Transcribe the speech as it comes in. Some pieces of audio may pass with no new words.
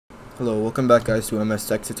Hello, welcome back guys to MS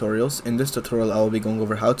Tech Tutorials. In this tutorial I will be going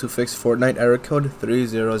over how to fix Fortnite error code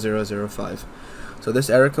 30005. So this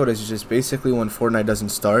error code is just basically when Fortnite doesn't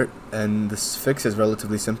start, and this fix is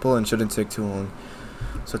relatively simple and shouldn't take too long.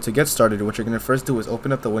 So to get started, what you're going to first do is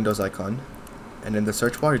open up the Windows icon, and in the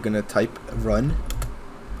search bar you're going to type run,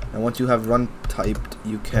 and once you have run typed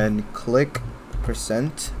you can click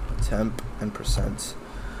 %temp and %.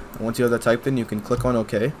 And once you have that typed in you can click on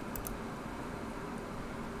OK.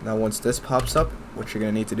 Now once this pops up, what you're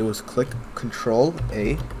going to need to do is click Control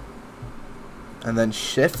A and then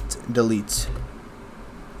Shift Delete.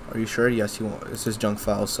 Are you sure? Yes, you want. This is junk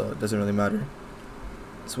file, so it doesn't really matter.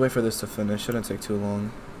 Let's wait for this to finish. Shouldn't take too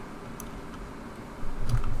long.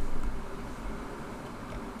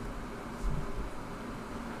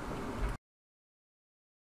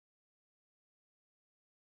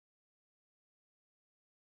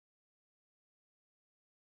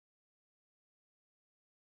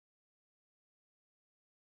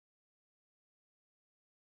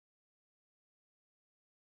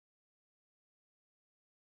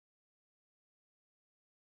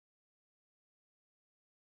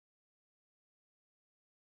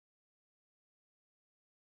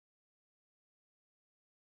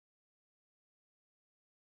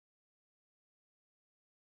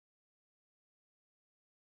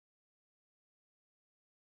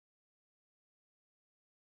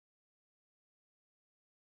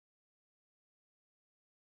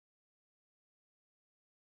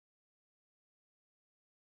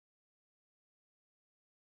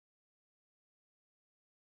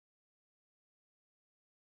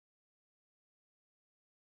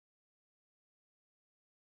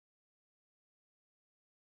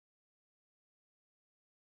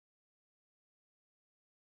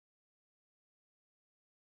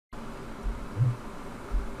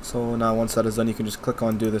 So now once that is done, you can just click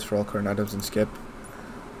on do this for all current items and skip.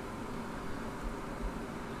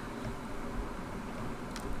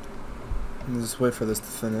 And just wait for this to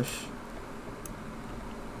finish.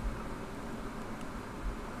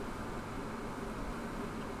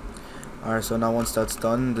 Alright, so now once that's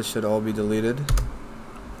done, this should all be deleted.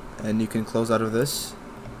 And you can close out of this.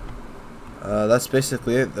 That's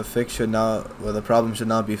basically it. The fix should now, well, the problem should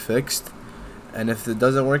now be fixed. And if it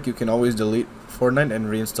doesn't work, you can always delete Fortnite and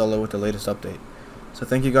reinstall it with the latest update. So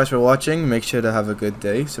thank you guys for watching. Make sure to have a good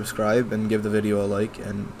day, subscribe, and give the video a like,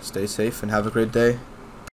 and stay safe and have a great day.